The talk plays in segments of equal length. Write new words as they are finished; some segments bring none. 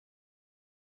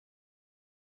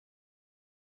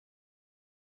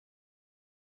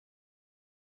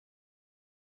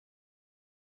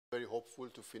very hopeful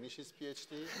to finish his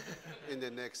PhD in the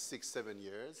next 6-7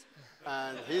 years.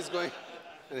 And he's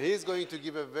going to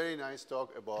give a very nice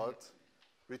talk about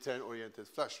return-oriented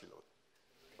flash reload.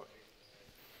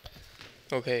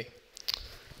 Okay.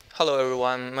 Hello,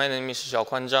 everyone. My name is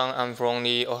Xiaokuan Zhang. I'm from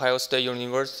the Ohio State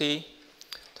University.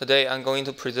 Today, I'm going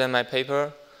to present my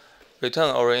paper,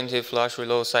 Return-Oriented Flash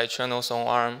Reload Side Channels on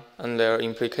ARM and Their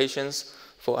Implications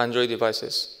for Android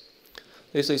Devices.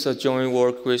 This is a joint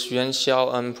work with Yuan,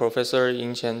 Xiao, and Professor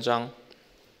Yinqian Zhang.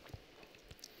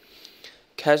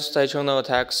 Cache side channel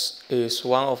attacks is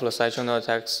one of the side channel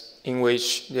attacks in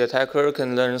which the attacker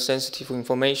can learn sensitive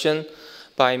information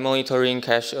by monitoring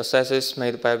cache accesses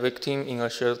made by victim in a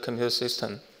shared computer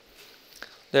system.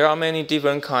 There are many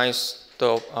different kinds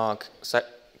of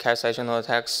cache side channel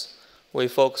attacks. We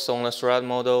focus on the threat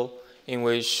model in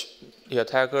which the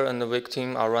attacker and the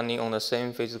victim are running on the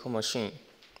same physical machine.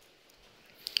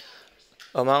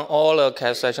 Among all the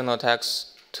cache side channel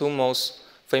attacks, two most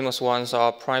famous ones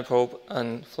are prime probe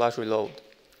and flash reload.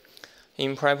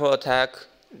 In prime probe attack,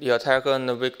 the attacker and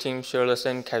the victim share the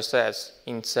same cache sets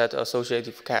in set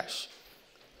associative cache.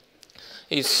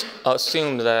 It's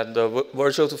assumed that the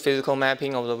virtual to physical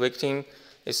mapping of the victim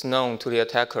is known to the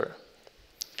attacker.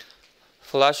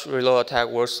 Flash reload attack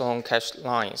works on cache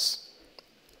lines.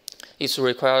 It's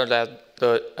required that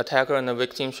the attacker and the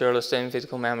victim share the same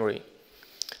physical memory.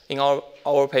 In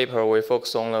our paper, we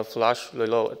focus on the flash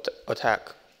reload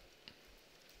attack.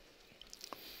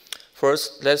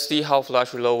 First, let's see how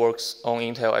flash reload works on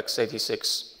Intel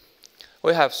x86.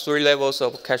 We have 3 levels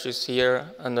of caches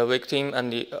here, and the victim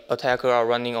and the attacker are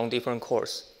running on different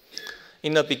cores.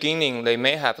 In the beginning, they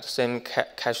may have the same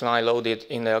cache line loaded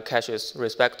in their caches,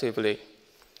 respectively.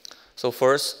 So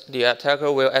first, the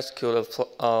attacker will execute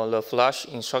the flash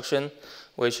instruction,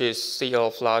 which is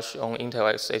CL flash on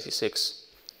Intel x86.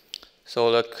 So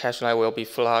the cache line will be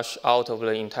flushed out of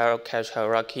the entire cache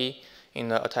hierarchy in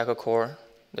the attacker core.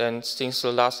 Then, since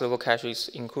the last level cache is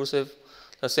inclusive,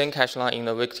 the same cache line in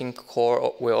the victim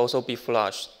core will also be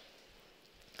flushed.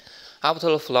 After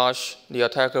the flush, the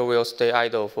attacker will stay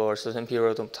idle for a certain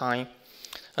period of time.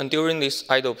 And during this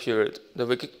idle period, the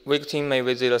victim may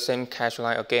visit the same cache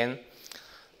line again,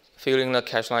 filling the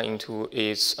cache line into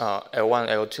its L1,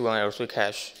 L2, and L3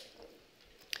 cache.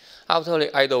 After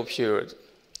the idle period,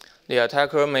 the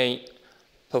attacker may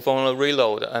perform a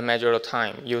reload and measure the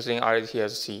time using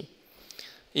RATSC.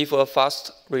 If a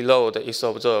fast reload is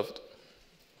observed,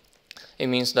 it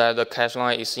means that the cache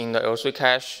line is in the L3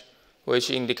 cache, which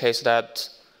indicates that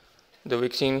the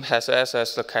victim has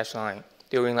accessed the cache line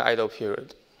during the idle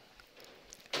period.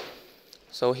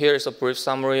 So here is a brief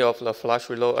summary of the flash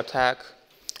reload attack.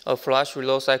 A flash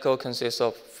reload cycle consists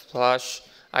of flash,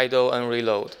 idle, and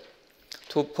reload.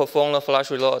 To perform the flash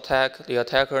reload attack, the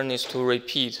attacker needs to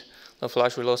repeat the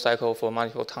flash reload cycle for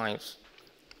multiple times.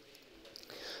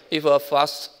 If a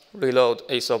fast reload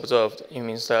is observed, it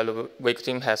means that the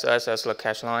victim has accessed the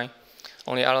cache line.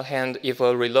 On the other hand, if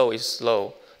a reload is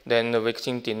slow, then the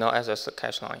victim did not access the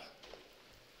cache line.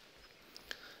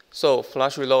 So,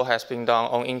 flash reload has been done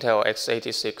on Intel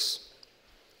x86.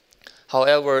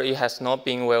 However, it has not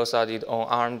been well studied on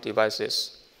ARM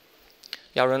devices.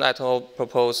 Yuan et al.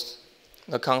 Proposed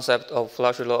the concept of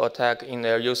flash reload attack in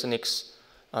their Usenix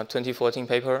 2014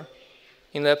 paper.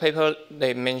 In their paper,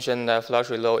 they mentioned that flash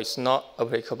reload is not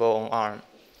applicable on ARM.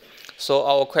 So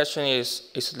our question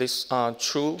is this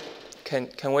true?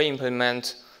 Can we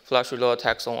implement flash reload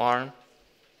attacks on ARM?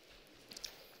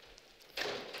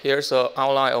 Here's an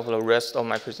outline of the rest of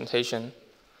my presentation.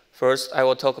 First, I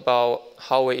will talk about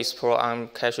how we explore ARM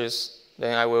caches.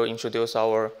 Then I will introduce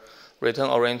our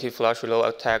return-oriented flash reload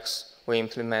attacks we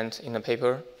implement in the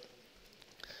paper.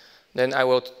 Then I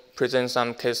will present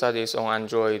some case studies on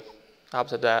Android.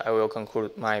 After that, I will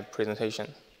conclude my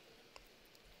presentation.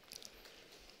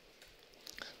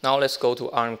 Now let's go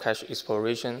to ARM cache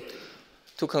exploration.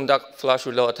 To conduct flash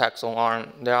reload attacks on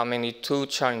ARM, there are mainly 2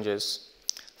 challenges.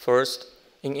 First,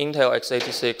 in Intel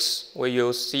x86, we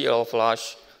use CL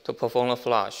flash to perform a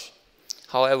flash.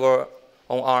 However,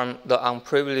 on ARM, the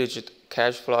unprivileged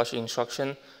cache flash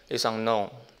instruction is unknown.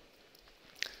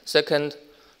 Second,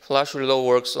 flash reload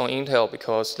works on Intel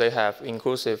because they have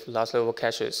inclusive last level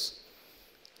caches.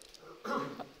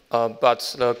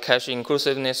 But the cache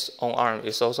inclusiveness on ARM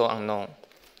is also unknown.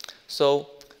 So,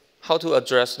 how to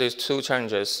address these 2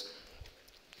 challenges?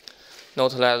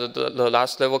 Note that the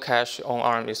last level cache on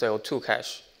ARM is L2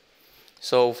 cache.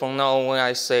 So from now on, when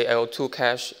I say L2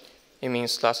 cache, it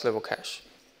means last level cache.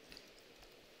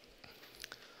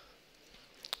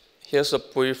 Here's a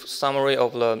brief summary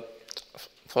of the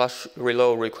flash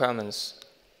reload requirements.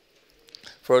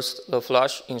 First, the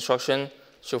flash instruction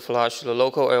should flush the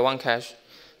local L1 cache,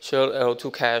 shared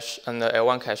L2 cache, and the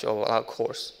L1 cache of other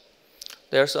cores.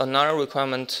 There's another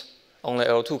requirement on the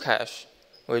L2 cache,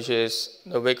 which is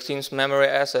the victim's memory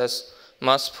access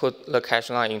must put the cache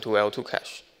line into L2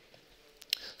 cache,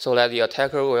 so that the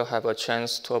attacker will have a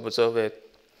chance to observe it.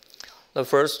 The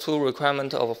first two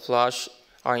requirements of flush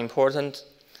are important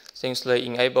since they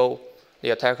enable the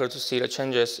attacker to see the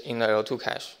changes in the L2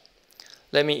 cache.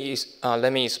 Let me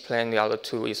explain the other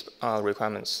two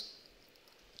requirements.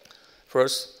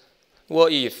 First,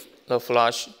 what if the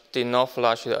flush did not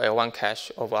flush the L1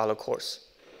 cache of other cores?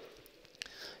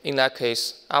 In that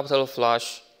case, after the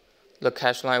flush, the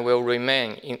cache line will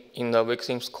remain in the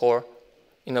victim's core,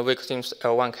 in the victim's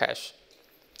L1 cache.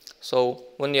 So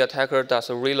when the attacker does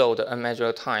a reload and measure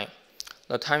the time,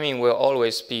 the timing will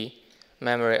always be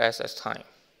memory access time.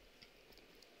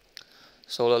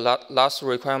 So the last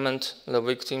requirement,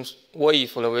 what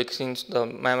if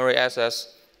the memory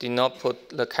access did not put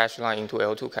the cache line into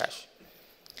L2 cache?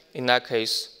 In that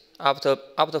case, after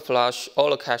flush,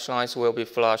 all the cache lines will be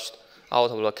flushed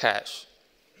out of the cache.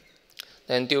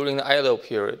 Then during the idle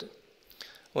period,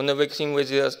 when the victim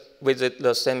visits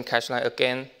the same cache line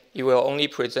again, it will only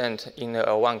present in the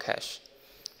L1 cache.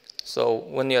 So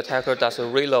when the attacker does a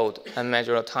reload and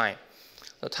measure the time,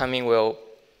 the timing will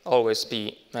always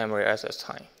be memory access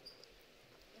time.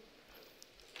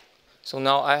 So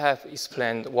now I have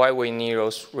explained why we need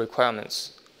those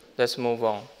requirements. Let's move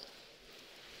on.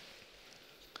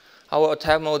 Our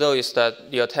attack model is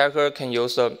that the attacker can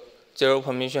use a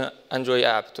zero-permission Android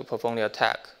app to perform the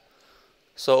attack.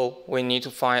 So we need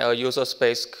to find a user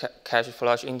space cache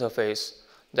flush interface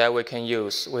that we can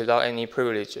use without any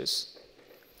privileges.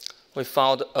 We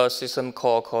found a system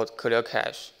call called clear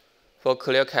cache. For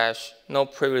clear cache, no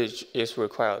privilege is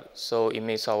required, so it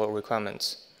meets our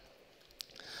requirements.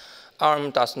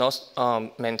 ARM does not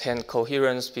maintain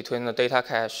coherence between the data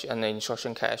cache and the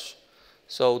instruction cache.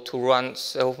 So to run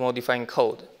self-modifying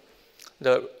code,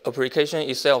 the application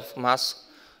itself must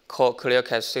call clear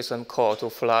cache system call to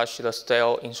flush the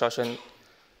stale instruction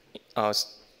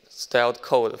stale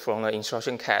code from the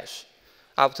instruction cache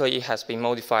after it has been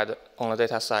modified on the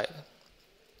data side.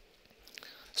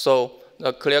 So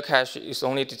the clear cache is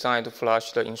only designed to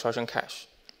flush the instruction cache.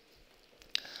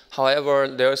 However,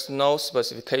 there is no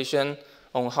specification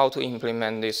on how to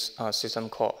implement this system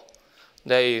call.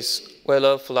 That is,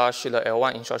 whether flush the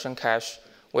L1 instruction cache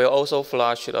will also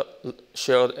flush the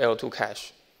shared L2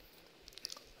 cache.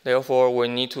 Therefore, we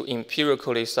need to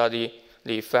empirically study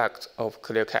the effect of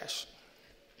clear cache.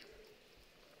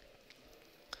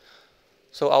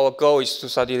 So our goal is to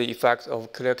study the effect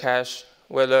of clear cache,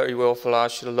 whether it will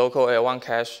flush the local L1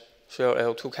 cache, shared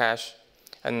L2 cache,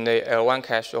 and the L1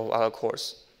 cache of other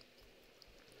cores.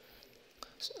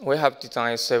 We have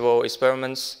designed several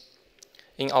experiments.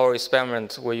 In our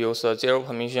experiment, we use a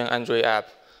zero-permission Android app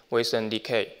with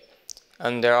NDK,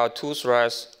 and there are 2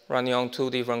 threads running on 2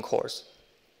 different cores.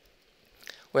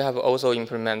 We have also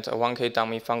implemented a 1K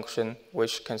dummy function,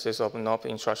 which consists of NOP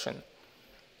instruction.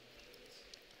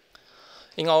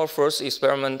 In our first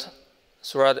experiment,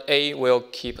 thread A will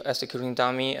keep executing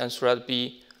dummy, and thread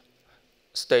B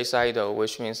stays idle,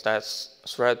 which means that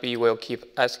thread B will keep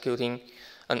executing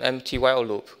an empty while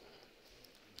loop.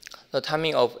 The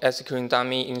timing of executing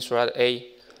dummy in thread A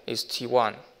is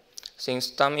T1.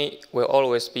 Since dummy will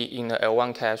always be in the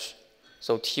L1 cache,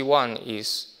 so T1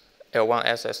 is L1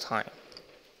 access time.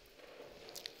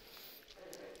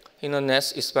 In the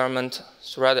next experiment,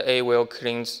 thread A will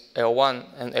clean L1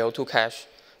 and L2 cache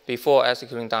before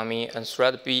executing dummy, and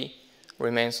thread B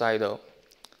remains idle.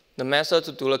 The method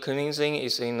to do the cleansing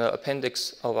is in the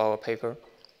appendix of our paper.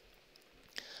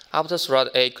 After thread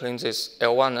A cleanses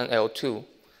L1 and L2,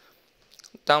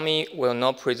 dummy will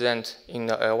not present in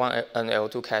the L1 and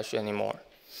L2 cache anymore.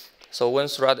 So when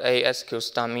thread A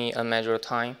executes dummy and measure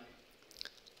time,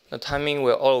 the timing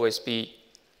will always be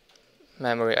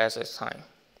memory access time.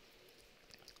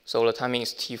 So the timing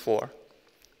is T4.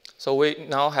 So we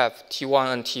now have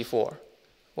T1 and T4.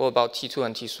 What about T2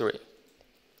 and T3?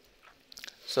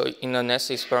 So in the next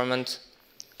experiment,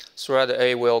 thread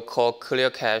A will call clear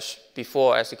cache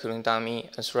before executing dummy,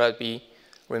 and thread B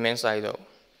remains idle.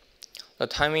 The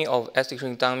timing of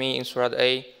executing dummy in thread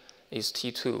A is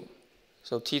T2.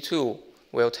 So T2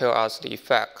 will tell us the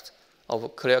effect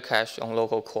of clear cache on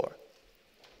local core.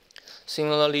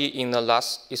 Similarly, in the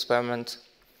last experiment,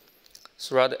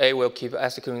 thread A will keep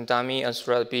executing dummy, and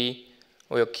thread B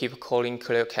will keep calling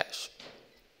clear cache.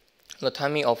 The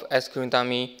timing of executing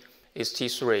dummy is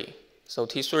T3. So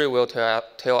T3 will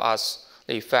tell us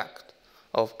the effect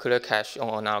of clear cache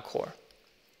on another core.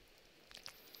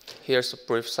 Here's a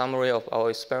brief summary of our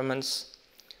experiments.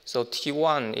 So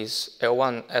T1 is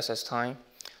L1 access time,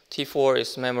 T4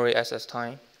 is memory access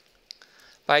time.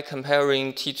 By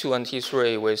comparing T2 and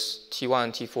T3 with T1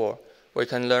 and T4, we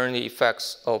can learn the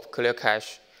effects of clear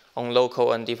cache on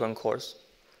local and different cores.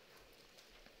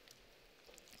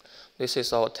 This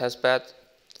is our test bed.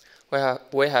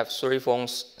 We have 3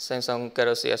 phones, Samsung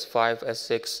Galaxy S5,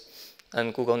 S6,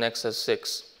 and Google Nexus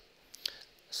 6.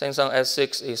 Samsung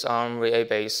S6 is ARM v8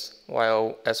 based,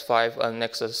 while S5 and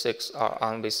Nexus 6 are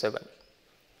ARM v7.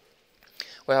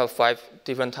 We have 5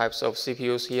 different types of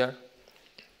CPUs here.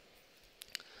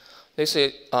 This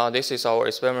is our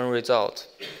experiment result.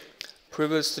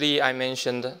 Previously, I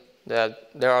mentioned that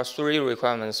there are 3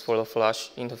 requirements for the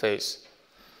flash interface.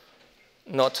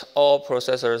 Not all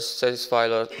processors satisfy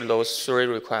those 3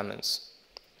 requirements.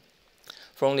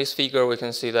 From this figure, we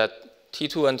can see that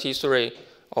T2 and T3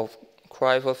 of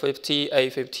Cry for 50,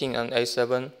 A15, and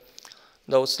A7,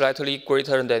 though slightly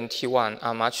greater than T1,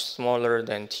 are much smaller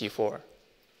than T4.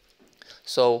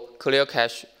 So clear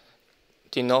cache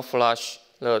did not flush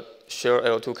the shared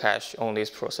L2 cache on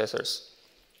these processors.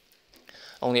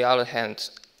 On the other hand,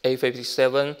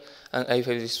 A57 and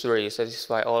A53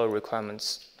 satisfy all the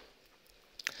requirements.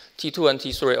 T2 and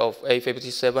T3 of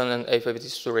A57 and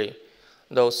A53,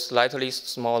 though slightly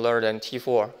smaller than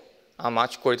T4, are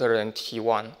much greater than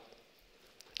T1.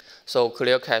 So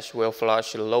clear cache will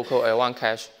flush the local L1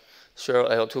 cache, shared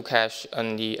L2 cache,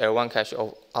 and the L1 cache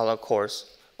of other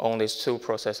cores on these 2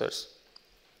 processors.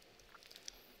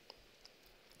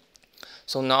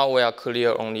 So now we are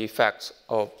clear on the effects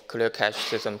of clear cache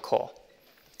system call.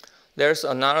 There's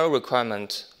another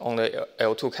requirement on the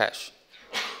L2 cache.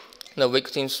 The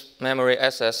victim's memory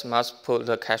access must put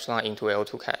the cache line into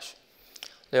L2 cache.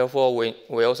 Therefore,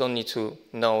 we also need to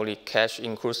know the cache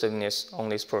inclusiveness on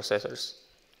these processors.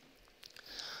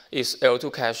 Is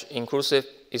L2 cache inclusive,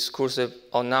 exclusive,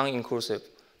 or non-inclusive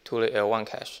to the L1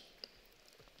 cache?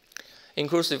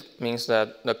 Inclusive means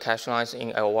that the cache lines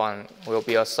in L1 will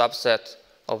be a subset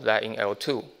of that in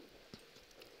L2.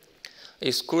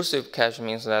 Exclusive cache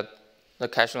means that the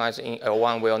cache lines in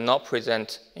L1 will not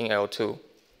present in L2.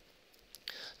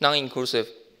 Non-inclusive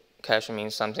cache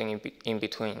means something in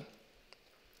between.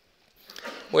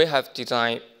 We have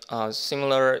designed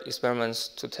similar experiments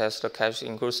to test the cache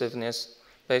inclusiveness.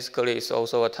 Basically, it's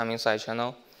also a timing side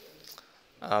channel,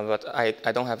 but I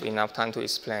don't have enough time to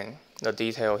explain the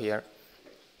detail here.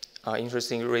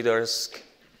 Interesting readers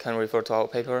can refer to our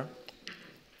paper.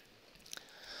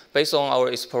 Based on our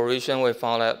exploration, we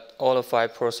found that all the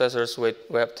 5 processors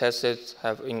we have tested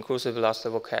have inclusive last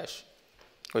level cache,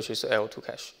 which is L2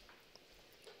 cache.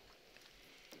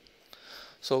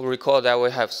 So recall that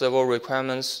we have several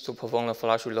requirements to perform the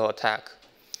flash reload attack.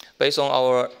 Based on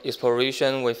our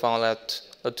exploration, we found that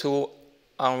the 2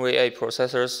 ARM v8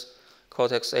 processors,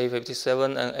 Cortex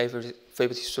A57 and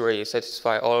A53,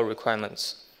 satisfy all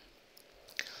requirements.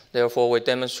 Therefore, we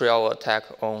demonstrate our attack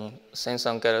on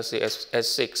Samsung Galaxy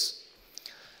S6.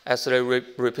 As they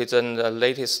represent the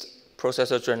latest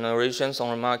processor generations on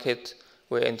the market,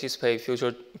 we anticipate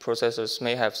future processors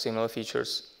may have similar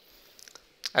features.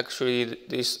 Actually,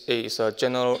 this is a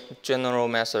general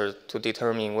method to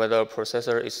determine whether a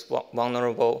processor is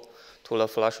vulnerable to the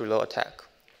flash reload attack.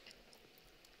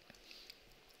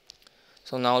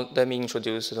 So now let me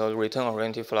introduce the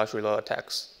return-oriented flash reload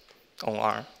attacks on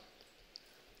ARM.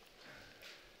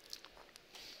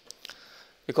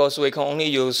 Because we can only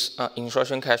use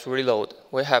instruction cache reload,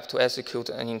 we have to execute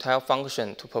an entire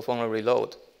function to perform a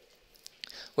reload,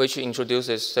 which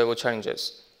introduces several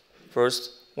challenges.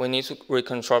 First, we need to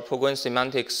reconstruct program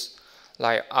semantics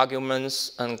like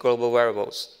arguments and global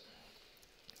variables.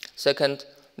 Second,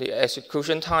 the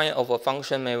execution time of a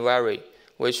function may vary,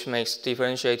 which makes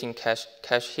differentiating cache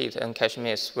hit and cache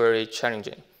miss very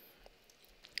challenging.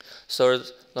 Third,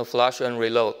 the flush and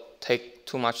reload take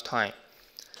too much time.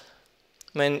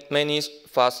 Many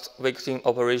fast victim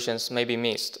operations may be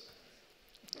missed.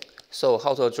 So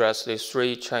how to address these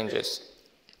 3 challenges?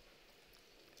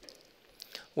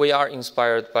 We are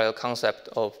inspired by the concept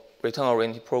of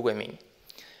return-oriented programming.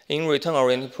 In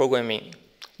return-oriented programming,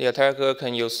 the attacker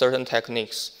can use certain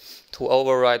techniques to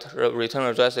override the return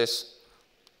addresses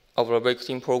of the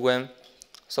victim program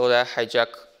so that hijack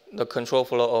the control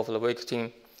flow of the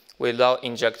victim without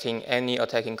injecting any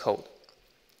attacking code.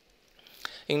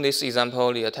 In this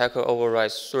example, the attacker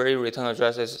overrides 3 return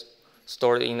addresses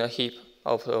stored in a heap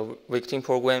of the victim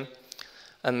program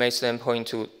and makes them point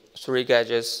to 3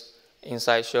 gadgets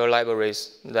inside shared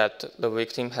libraries that the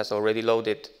victim has already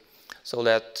loaded, so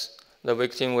that the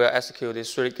victim will execute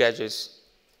these 3 gadgets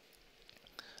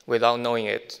without knowing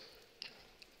it.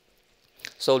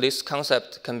 So this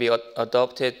concept can be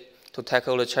adopted to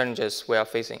tackle the challenges we are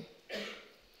facing.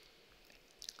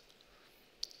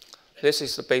 This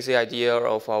is the basic idea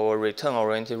of our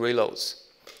return-oriented reloads.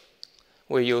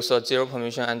 We use a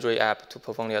zero-permission Android app to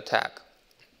perform the attack.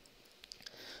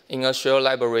 In a shared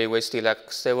library, we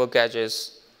select several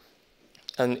gadgets,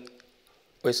 and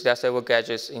we select several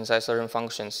gadgets inside certain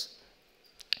functions.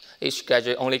 Each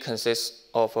gadget only consists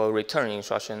of a return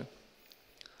instruction.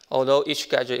 Although each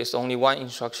gadget is only one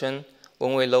instruction,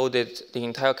 when we load it, the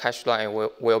entire cache line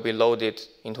will be loaded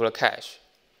into the cache.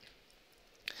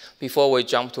 Before we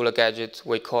jump to the gadget,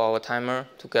 we call our timer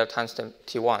to get timestamp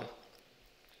T1.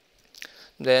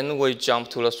 Then we jump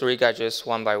to the 3 gadgets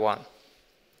one by one.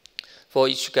 For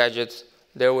each gadget,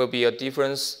 there will be a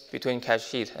difference between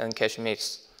cache hit and cache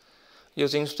miss.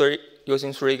 Using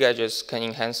three gadgets can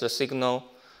enhance the signal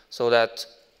so that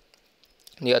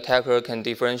the attacker can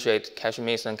differentiate cache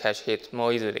miss and cache hit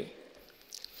more easily.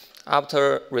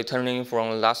 After returning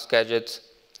from the last gadget,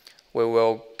 we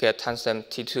will get timestamp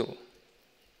T2.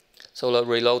 So the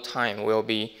reload time will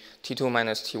be T2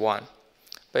 minus T1.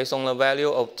 Based on the value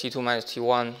of T2 minus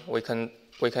T1,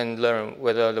 we can learn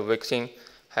whether the victim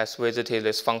has visited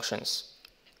these functions.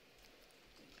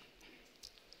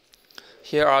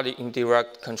 Here are the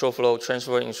indirect control flow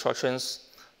transfer instructions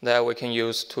that we can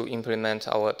use to implement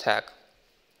our attack.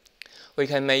 We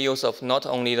can make use of not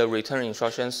only the return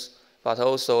instructions, but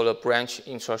also the branch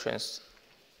instructions.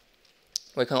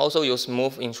 We can also use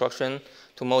move instruction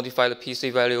to modify the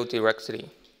PC value directly.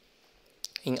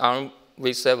 In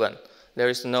ARMv7, there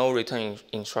is no return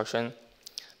instruction,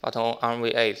 but on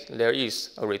ARMv8, there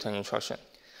is a return instruction.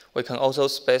 We can also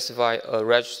specify a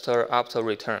register after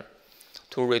return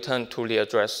to return to the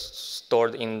address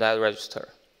stored in that register.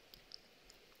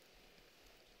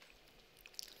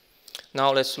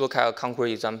 Now let's look at a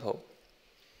concrete example.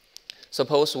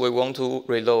 Suppose we want to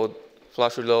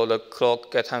flash reload the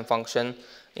clock getTime function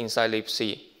inside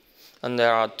libc, and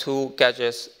there are 2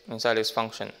 gadgets inside this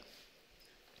function.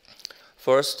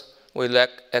 First, we let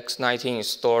x19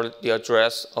 store the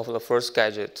address of the first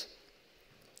gadget.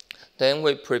 Then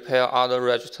we prepare other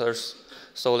registers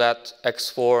so that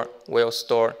x4 will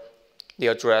store the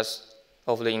address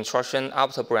of the instruction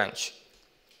after branch.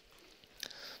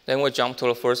 Then we jump to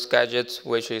the first gadget,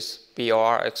 which is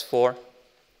BLR-X4.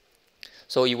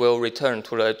 So it will return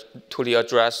to the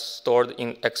address stored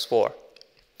in X4,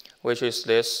 which is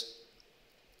this.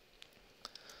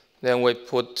 Then we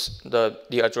put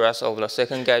the address of the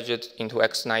second gadget into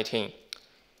X19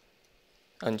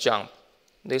 and jump.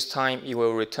 This time it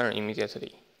will return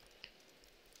immediately.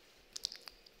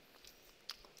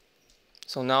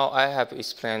 So now I have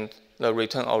explained the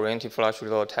return-oriented flash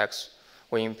reload attacks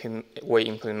we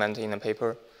implement in the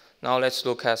paper. Now let's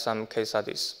look at some case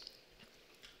studies.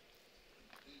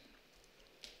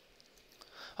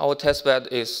 Our testbed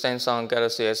is Samsung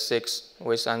Galaxy S6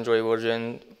 with Android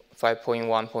version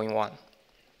 5.1.1.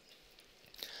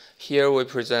 Here we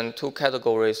present 2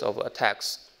 categories of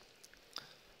attacks: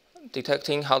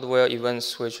 detecting hardware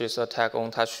events, which is attack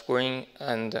on touchscreen,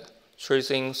 and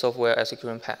tracing software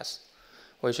execution paths,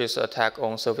 which is attack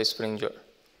on surface flanger.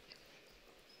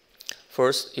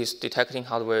 First is detecting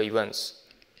hardware events.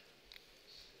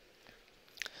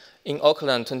 In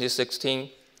Auckland 2016,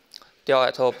 Dell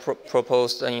et al.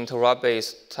 Proposed an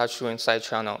interrupt-based touchscreen side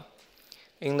channel.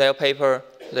 In their paper,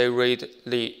 they read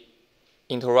the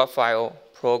interrupt file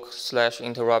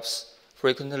proc/interrupts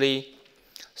frequently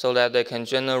so that they can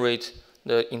generate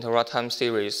the interrupt time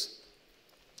series.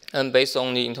 And based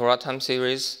on the interrupt time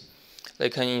series, they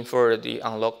can infer the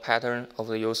unlock pattern of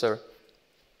the user.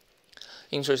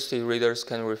 Interested readers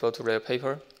can refer to their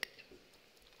paper.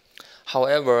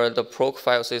 However, the proc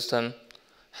file system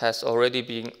has already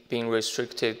been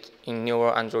restricted in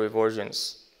newer Android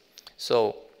versions.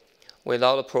 So,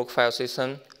 without the proc file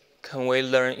system, can we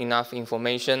learn enough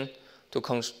information to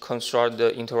construct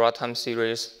the interrupt time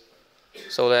series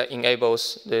so that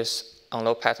enables this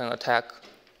unlock pattern attack?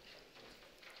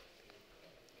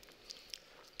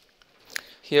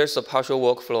 Here's a partial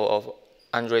workflow of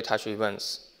Android touch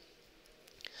events.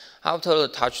 After the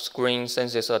touch screen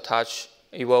senses a touch,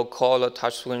 it will call the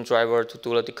touchscreen driver to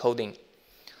do the decoding.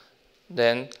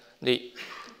 Then the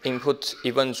input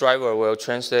event driver will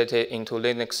translate it into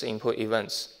Linux input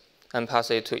events and pass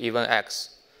it to event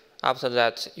X. After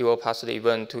that, it will pass the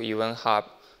event to event hub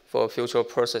for future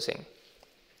processing.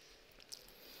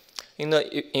 In the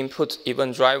input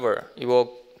event driver, it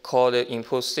will call the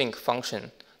input sync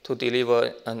function to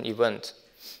deliver an event.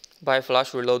 By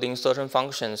flash reloading certain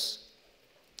functions,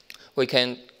 we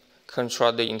can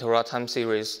construct the interrupt time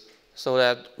series so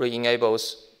that it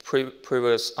enables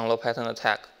previous unlock pattern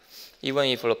attack even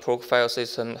if the profile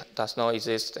system does not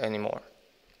exist anymore.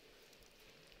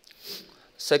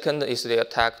 Second is the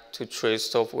attack to trace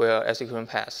software execution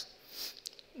paths.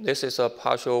 This is a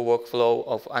partial workflow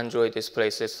of Android display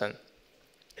system.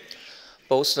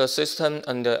 Both the system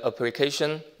and the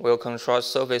application will control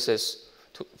services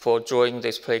for drawing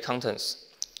display contents.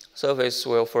 Service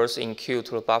will first enqueue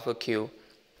to the buffer queue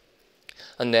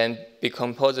and then be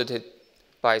composited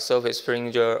by service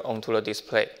fringer onto the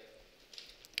display.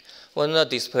 When the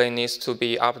display needs to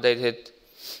be updated,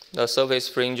 the service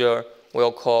fringer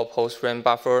will call post-frame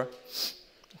buffer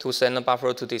to send the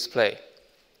buffer to display.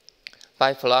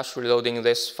 By flash reloading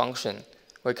this function,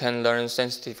 we can learn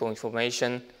sensitive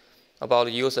information about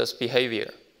the user's behavior.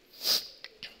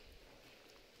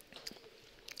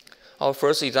 Our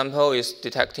first example is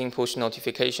detecting push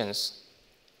notifications.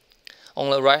 On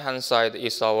the right-hand side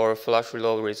is our flash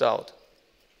reload result.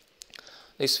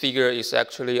 This figure is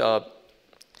actually a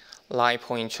line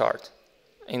point chart.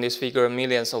 In this figure,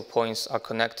 millions of points are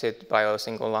connected by a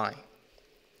single line.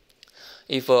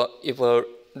 If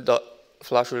the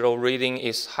flash reload reading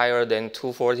is higher than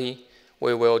 240,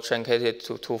 we will truncate it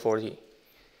to 240.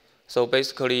 So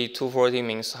basically, 240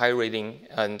 means high reading,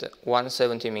 and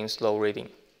 170 means low reading.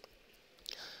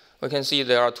 We can see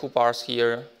there are two bars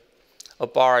here. A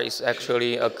bar is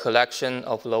actually a collection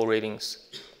of low readings.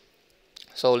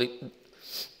 So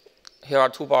here are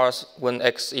two bars when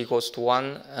x equals to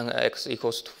 1 and x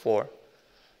equals to 4.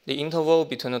 The interval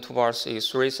between the two bars is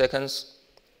 3 seconds,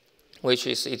 which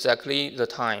is exactly the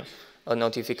time a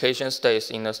notification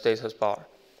stays in the status bar.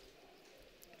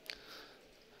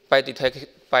 By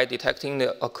detecting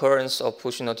the occurrence of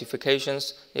push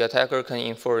notifications, the attacker can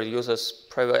infer the user's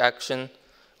private action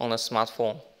on a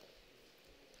smartphone.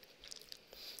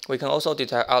 We can also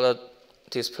detect other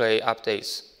display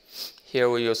updates. Here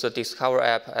we use the Discover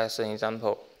app as an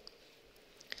example.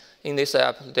 In this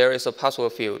app, there is a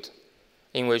password field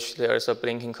in which there is a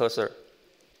blinking cursor.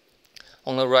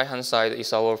 On the right-hand side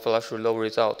is our flash reload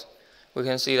result. We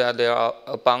can see that there are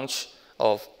a bunch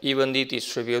of evenly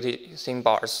distributed thin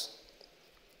bars.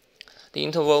 The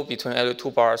interval between every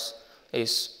two bars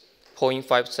is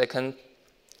 0.5 seconds,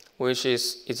 which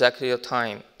is exactly the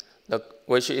time,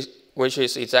 which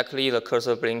is exactly the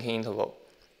cursor blinking interval.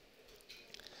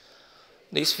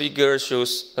 This figure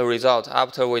shows the result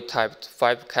after we typed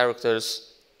 5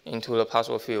 characters into the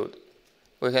password field.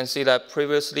 We can see that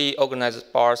previously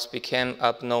organized bars became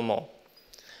abnormal.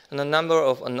 And the number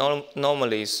of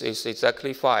anomalies is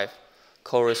exactly 5,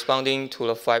 corresponding to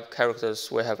the 5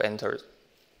 characters we have entered.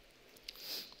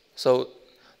 So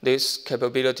this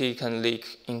capability can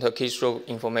leak inter-keystroke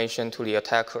information to the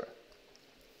attacker.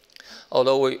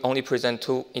 Although we only present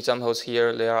 2 examples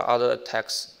here, there are other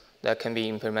attacks that can be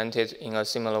implemented in a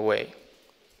similar way.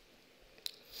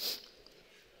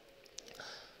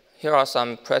 Here are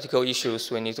some practical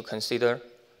issues we need to consider.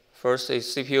 First is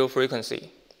CPU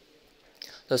frequency.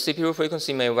 The CPU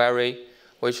frequency may vary,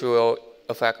 which will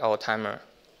affect our timer.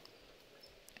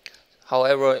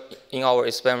 However, in our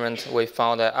experiment, we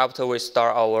found that after we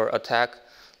start our attack,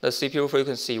 the CPU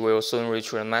frequency will soon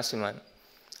reach the maximum.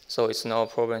 So it's no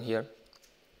problem here.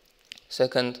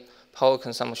 Second, power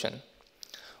consumption.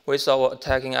 With our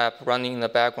attacking app running in the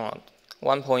background,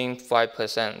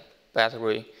 1.5%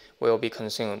 battery will be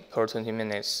consumed per 20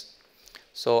 minutes.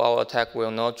 So our attack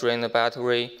will not drain the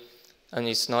battery, and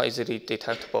it's not easily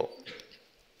detectable.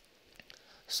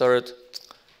 Third,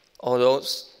 although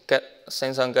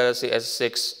Samsung Galaxy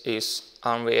S6 is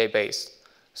ARM-VA based,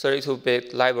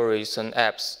 32-bit libraries and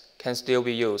apps can still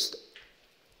be used.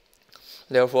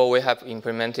 Therefore, we have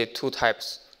implemented 2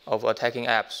 types of attacking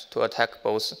apps to attack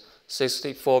both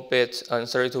 64-bit and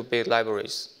 32-bit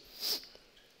libraries.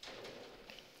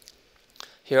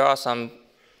 Here are some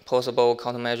possible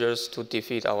countermeasures to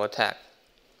defeat our attack.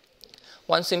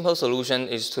 One simple solution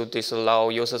is to disallow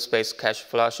user space cache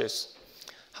flushes.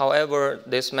 However,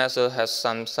 this method has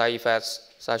some side effects,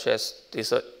 such as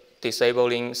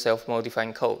disabling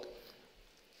self-modifying code.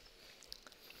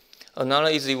 Another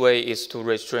easy way is to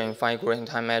restrain fine-grained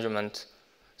time measurement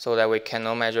so that we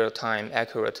cannot measure time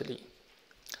accurately.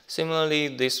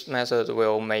 Similarly, this method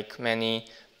will make many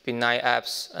benign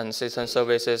apps and system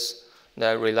services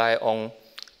that rely on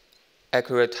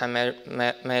accurate time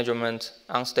measurement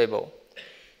unstable.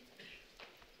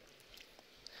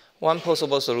 One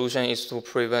possible solution is to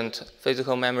prevent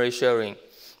physical memory sharing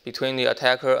between the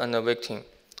attacker and the victim.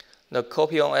 The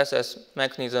copy on access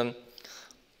mechanism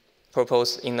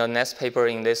proposed in the next paper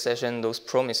in this session looks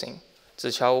promising.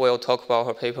 Ziqiao will talk about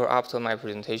her paper after my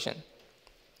presentation.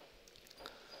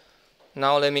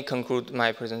 Now let me conclude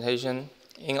my presentation.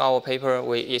 In our paper,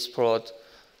 we explored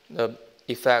the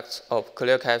effects of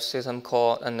clear cache system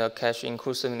call and the cache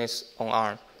inclusiveness on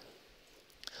ARM.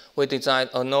 We designed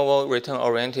a novel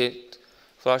return-oriented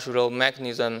flush reload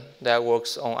mechanism that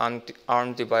works on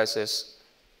ARM devices.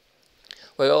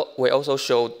 We also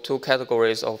showed 2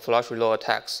 categories of flush reload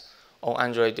attacks on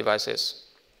Android devices.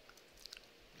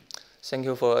 Thank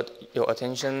you for your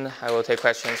attention. I will take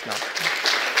questions now.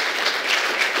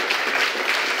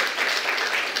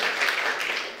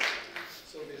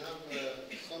 So we have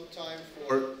some time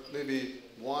for maybe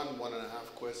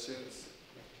 1.5 questions.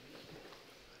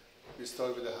 We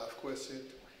start with a half question.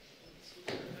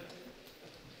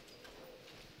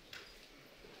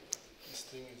 This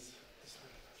thing is.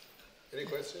 Any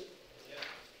question? Yeah.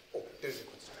 Oh, there's a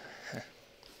question.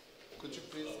 Could you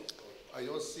please? I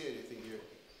don't see anything here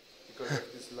because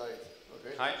of this light.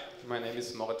 Okay. Hi, my name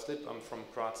is Moritz Lipp. I'm from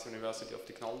Graz University of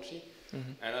Technology.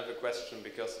 And I have a question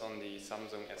because on the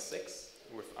Samsung S6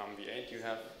 with ARMv8 you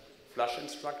have flush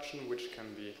instruction which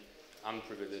can be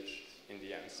unprivileged in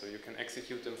the end. So you can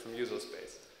execute them from user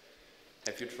space.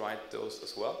 Have you tried those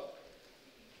as well?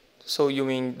 So you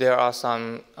mean there are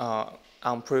some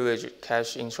unprivileged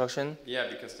cache instruction? Yeah,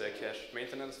 because they're cache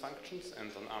maintenance functions, and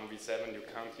on ARMv7 you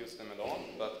can't use them at all,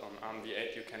 but on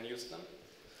ARMv8 you can use them.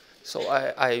 So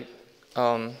I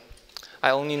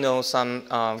only know some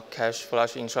cache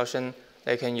flush instruction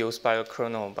they can use by the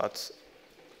kernel, but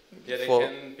yeah, they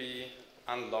can be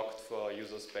unlocked for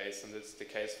user space, and it's the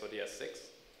case for the S6.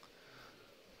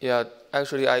 Yeah,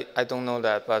 actually I don't know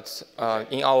that, but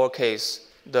in our case,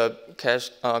 the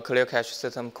clear cache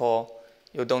system call,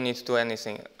 you don't need to do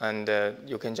anything, and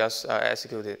you can just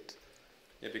execute it.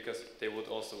 Yeah, because they would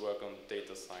also work on the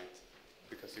data side,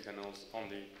 because you can also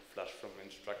only flush from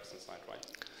instruction side, right?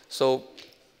 So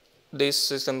this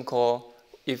system call,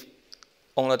 if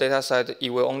on the data side, it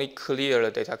will only clear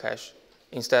the data cache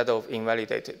instead of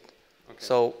invalidate it. Okay.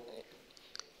 So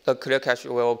the clear cache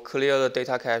will clear the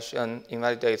data cache and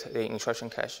invalidate the instruction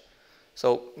cache.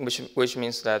 So which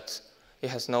means that it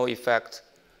has no effect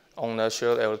on the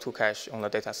shared L2 cache on the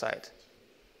data side.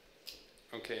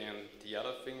 Okay, and the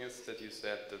other thing is that you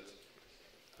said that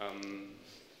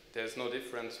there's no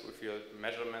difference with your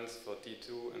measurements for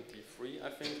D2 and D3, I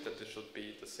think, that it should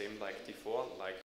be the same like D4, like